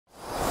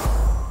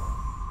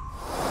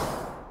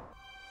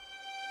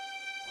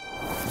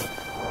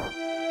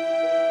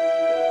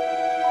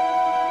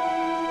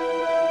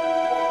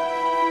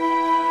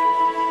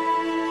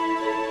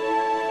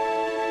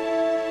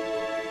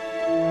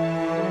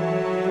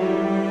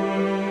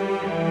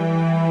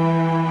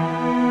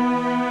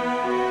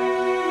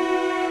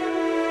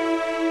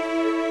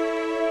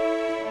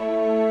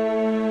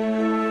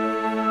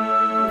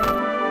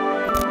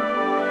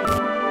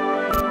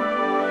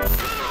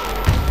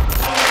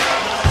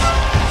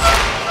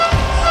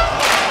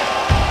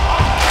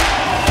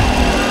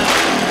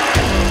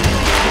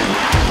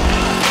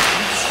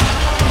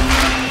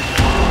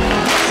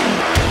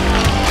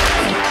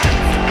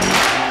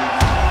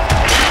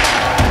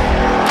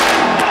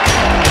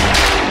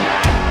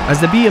As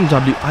the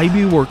BMW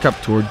IBU World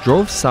Cup Tour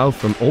drove south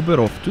from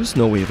Oberhof to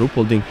snowy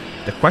Ruhpolding,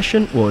 the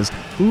question was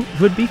who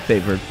would be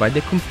favoured by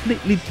the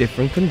completely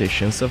different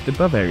conditions of the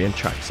Bavarian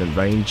tracks and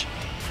range.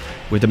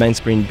 With the men's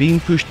sprint being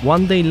pushed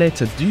one day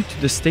later due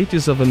to the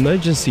status of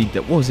emergency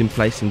that was in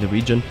place in the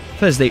region,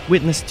 Thursday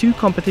witnessed two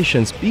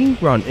competitions being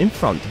run in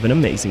front of an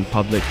amazing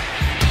public.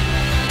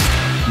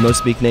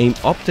 Most big name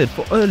opted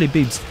for early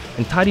bibs,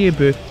 and Thingnes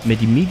Boe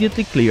made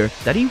immediately clear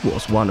that he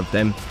was one of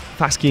them.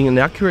 Fast skiing and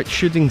accurate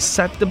shooting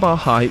set the bar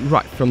high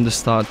right from the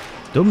start,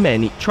 though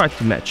many tried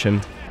to match him.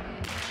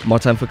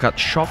 Martin Foucault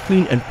shot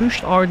clean and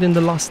pushed hard in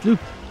the last loop,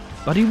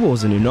 but it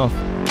wasn't enough.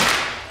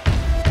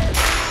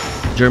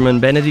 German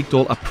Benedikt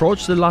Doll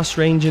approached the last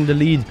range in the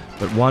lead,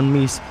 but one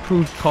miss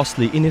proved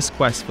costly in his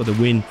quest for the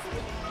win.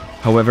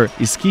 However,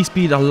 his ski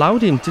speed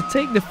allowed him to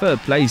take the third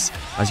place,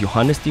 as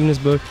Johannes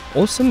Thingnes Boe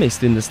also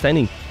missed in the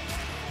standing,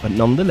 but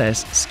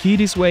nonetheless skied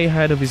his way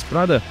ahead of his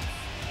brother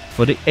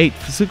for the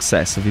 8th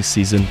success of his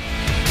season.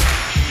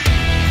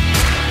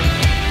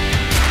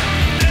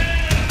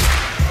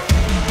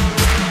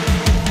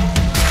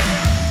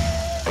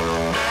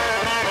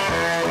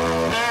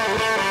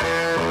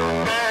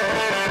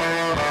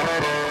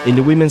 In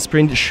the women's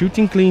sprint,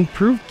 shooting clean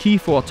proved key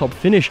for a top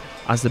finish,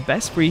 as the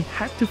best three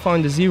had to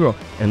find a zero,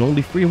 and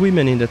only 3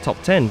 women in the top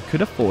 10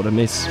 could afford a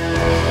miss.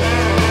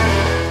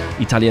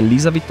 Italian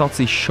Lisa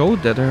Vitozzi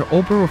showed that her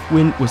Oberhof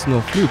win was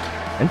no fluke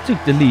and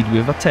took the lead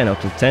with a 10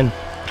 out of 10,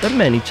 but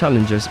many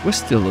challengers were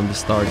still on the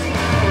start.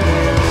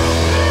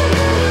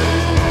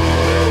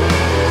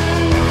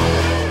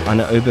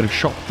 Anna Oeber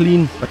shot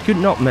clean but could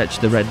not match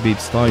the red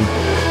bib's time,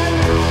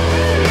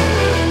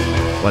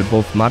 while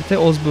both Marte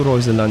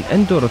Osbu-Reuseland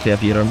and Dorothea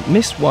Wierer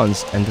missed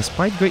once and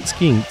despite great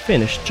skiing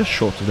finished just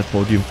short of the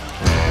podium.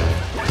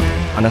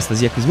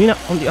 Anastasia Kuzmina,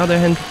 on the other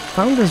hand,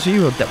 found a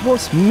zero that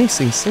was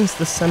missing since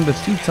December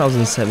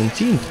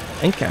 2017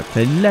 and kept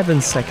an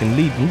 11-second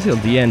lead until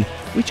the end,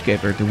 which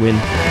gave her the win.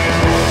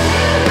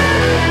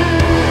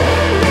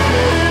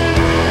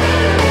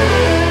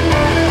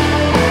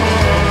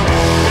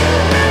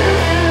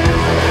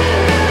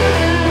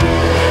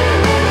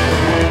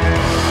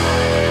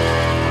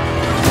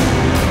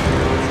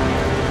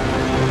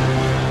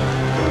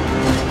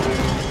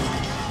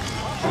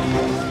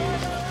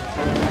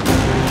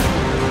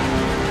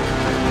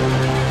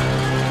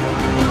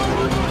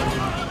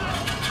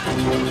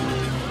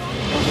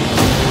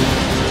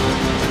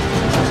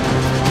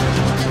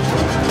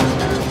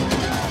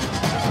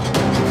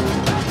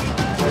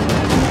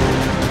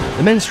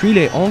 The men's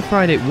relay on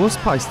Friday was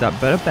spiced up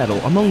by a battle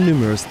among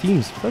numerous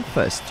teams from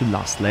first to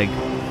last leg.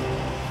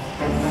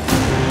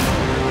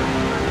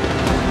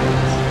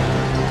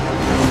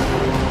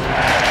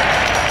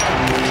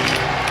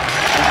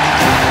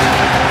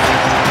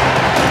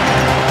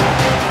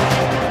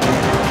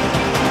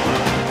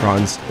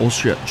 France,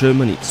 Austria,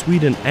 Germany,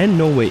 Sweden and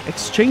Norway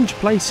exchanged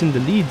place in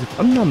the lead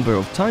a number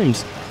of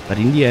times, but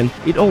in the end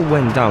it all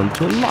went down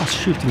to a last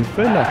shooting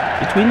thriller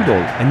between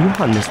Doll and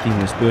Johannes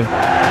Thingnes Boe.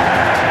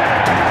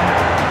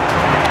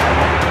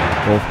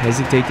 Both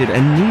hesitated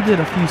and needed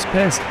a few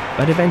spares,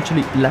 but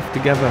eventually left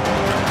together.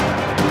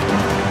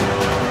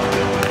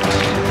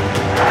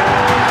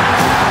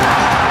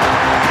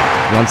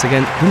 Once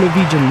again, the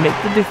Norwegian made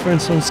the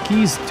difference on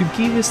skis to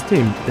give his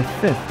team the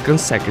 5th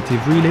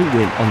consecutive relay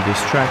win on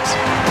these tracks.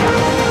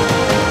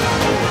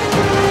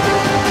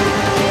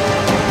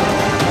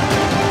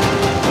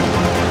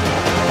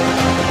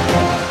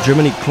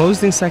 Germany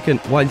closed in second,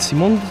 while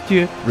Simon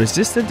Detieu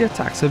resisted the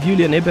attacks of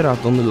Julian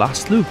Eberhard on the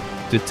last loop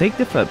to take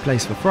the 3rd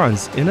place for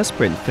France in a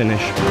sprint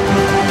finish.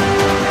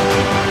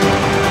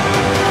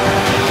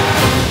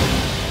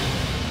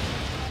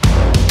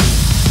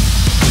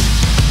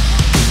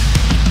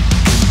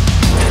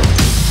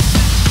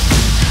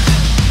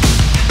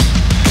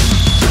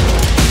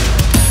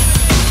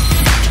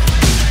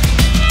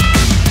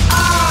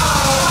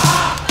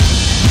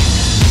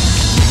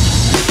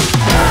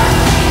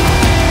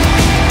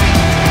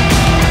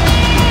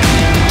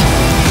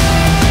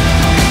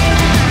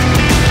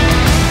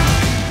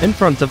 In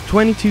front of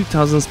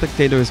 22,000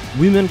 spectators,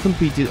 women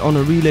competed on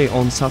a relay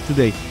on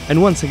Saturday,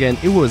 and once again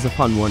it was a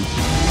fun one.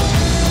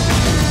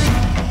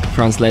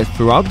 France led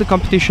throughout the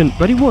competition,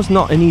 but it was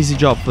not an easy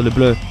job for the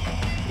Bleus.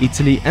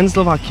 Italy and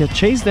Slovakia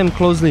chased them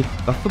closely,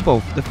 but for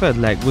both the 3rd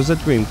leg was a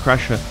dream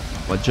crasher,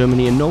 while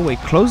Germany and Norway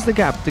closed the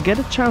gap to get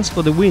a chance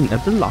for the win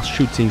at the last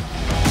shooting.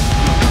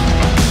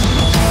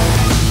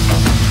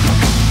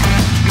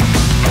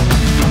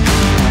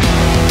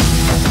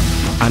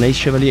 Anne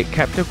Chevalier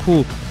kept her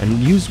cool and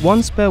used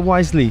one spare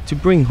wisely to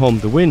bring home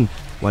the win,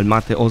 while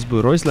Marte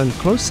Osbu-Reuseland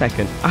closed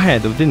second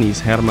ahead of Denise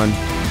Herrmann.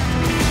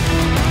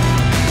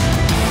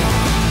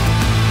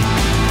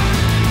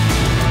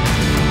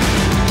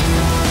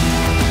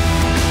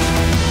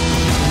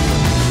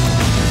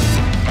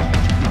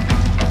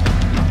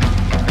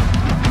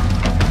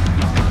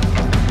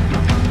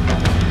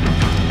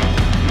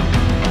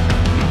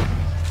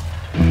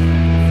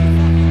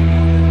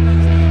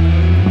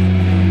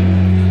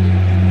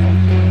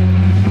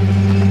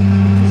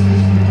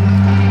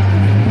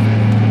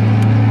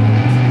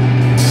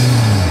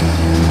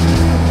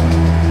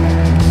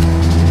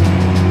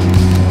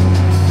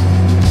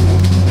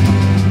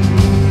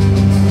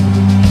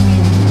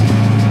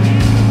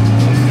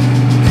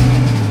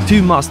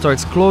 Two mass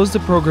starts closed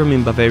the program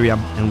in Bavaria,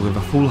 and with a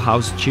full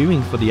house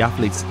cheering for the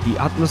athletes, the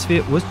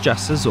atmosphere was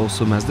just as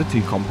awesome as the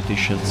two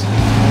competitions.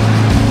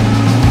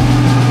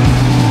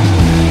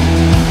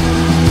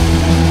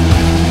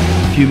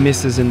 A few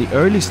misses in the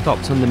early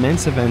stops on the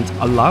men's event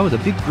allowed a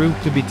big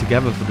group to be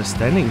together for the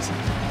standings,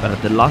 but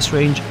at the last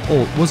range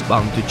all was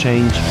bound to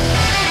change.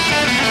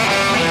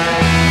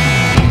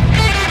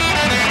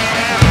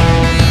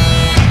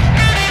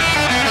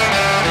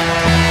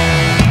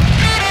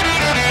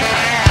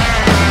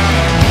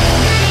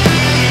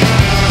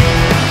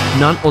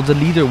 None of the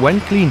leader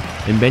went clean,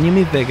 and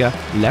Benjamin Vega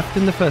left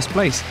in the first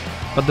place,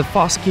 but the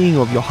fast skiing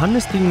of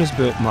Johannes Thingnes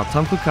Boe,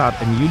 Martin Foucault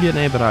and Julian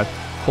Eberhard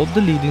caught the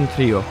leading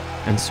trio,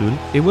 and soon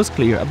it was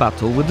clear a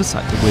battle would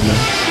decide the winner.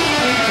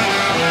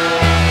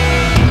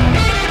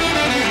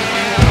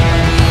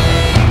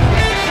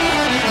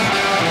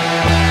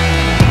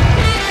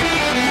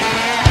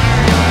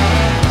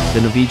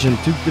 The Norwegian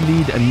took the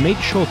lead and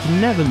made sure to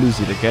never lose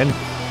it again,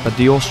 but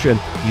the Austrian,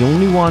 the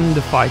only one in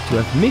the fight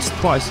to have missed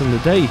twice on the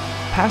day,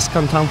 passed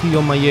Quentin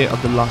Fillon-Maillet at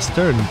the last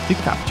turn to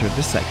capture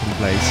the second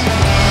place.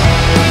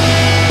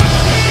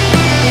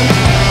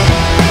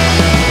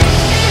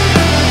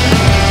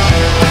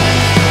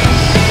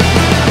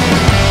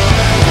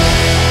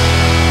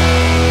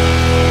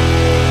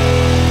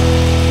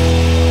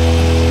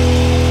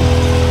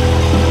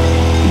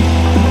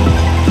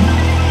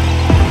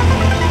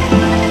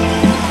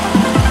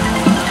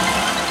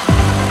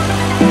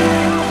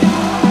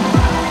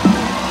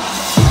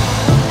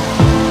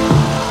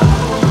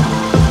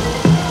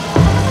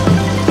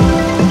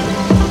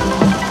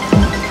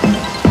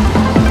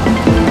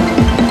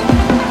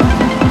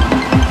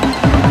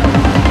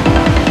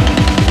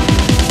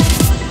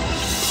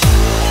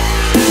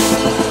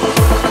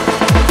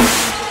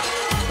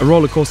 A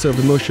rollercoaster of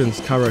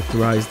emotions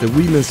characterized the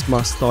women's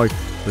mass start,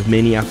 with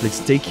many athletes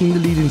taking the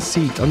leading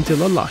seat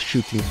until a last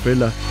shooting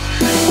thriller.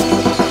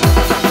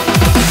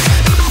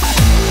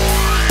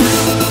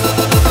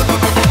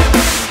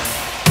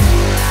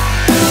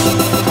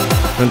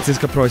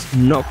 Franziska Preuss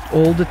knocked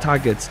all the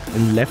targets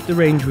and left the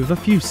range with a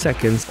few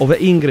seconds over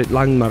Ingrid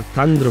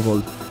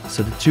Langmark-Tandrevold,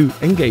 so the two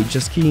engaged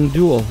a skiing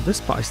duel that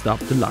spiced up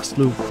the last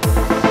loop.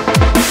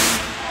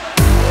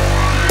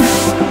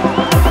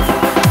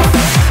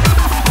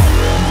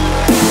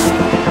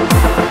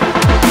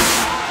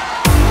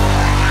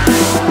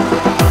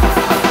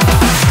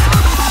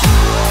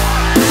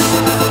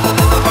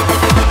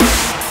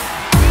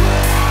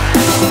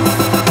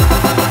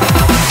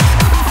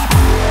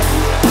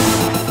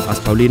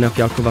 Paulina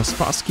Fialkova's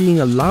fast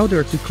skiing allowed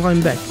her to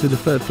climb back to the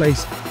third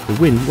place. The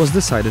win was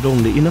decided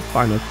only in a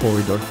final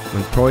corridor,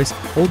 when Preuss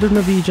held her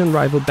Norwegian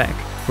rival back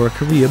for a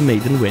career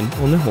maiden win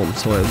on her home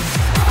soil.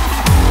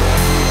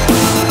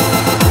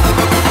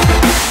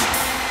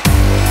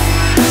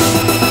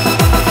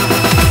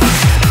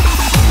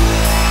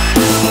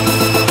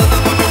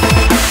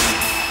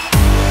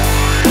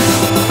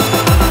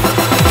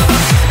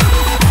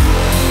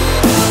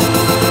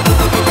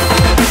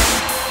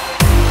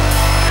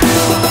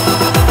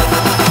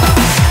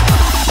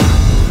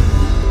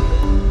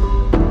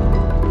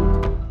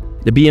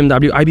 The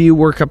BMW IBU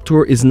World Cup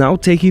Tour is now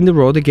taking the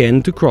road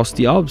again to cross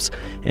the Alps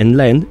and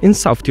land in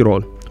South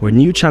Tyrol, where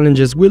new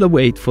challenges will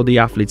await for the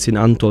athletes in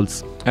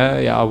Antholz.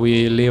 Yeah,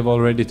 we leave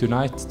already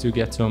tonight to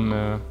get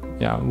some,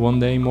 one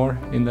day more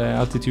in the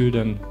altitude,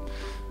 and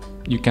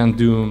you can't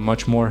do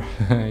much more.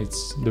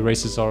 The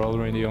races are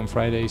already on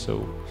Friday,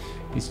 so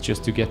it's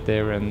just to get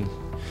there and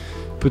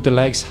put the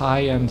legs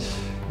high and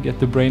get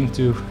the brain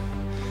to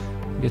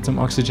get some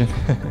oxygen.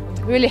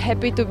 Really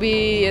happy to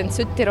be in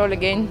South Tyrol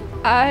again.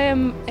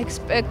 I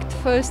expect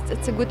first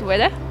it's a good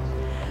weather,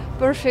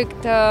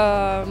 perfect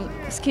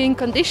skiing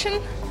condition,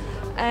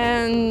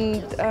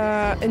 and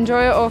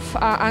enjoy of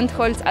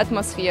Antholz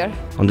atmosphere.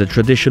 On the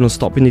traditional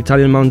stop in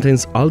Italian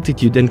mountains,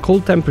 altitude and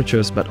cold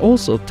temperatures, but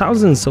also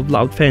thousands of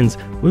loud fans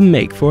will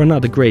make for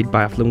another great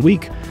biathlon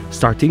week,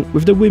 starting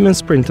with the women's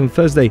sprint on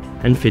Thursday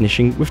and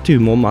finishing with two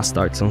more mass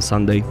starts on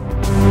Sunday.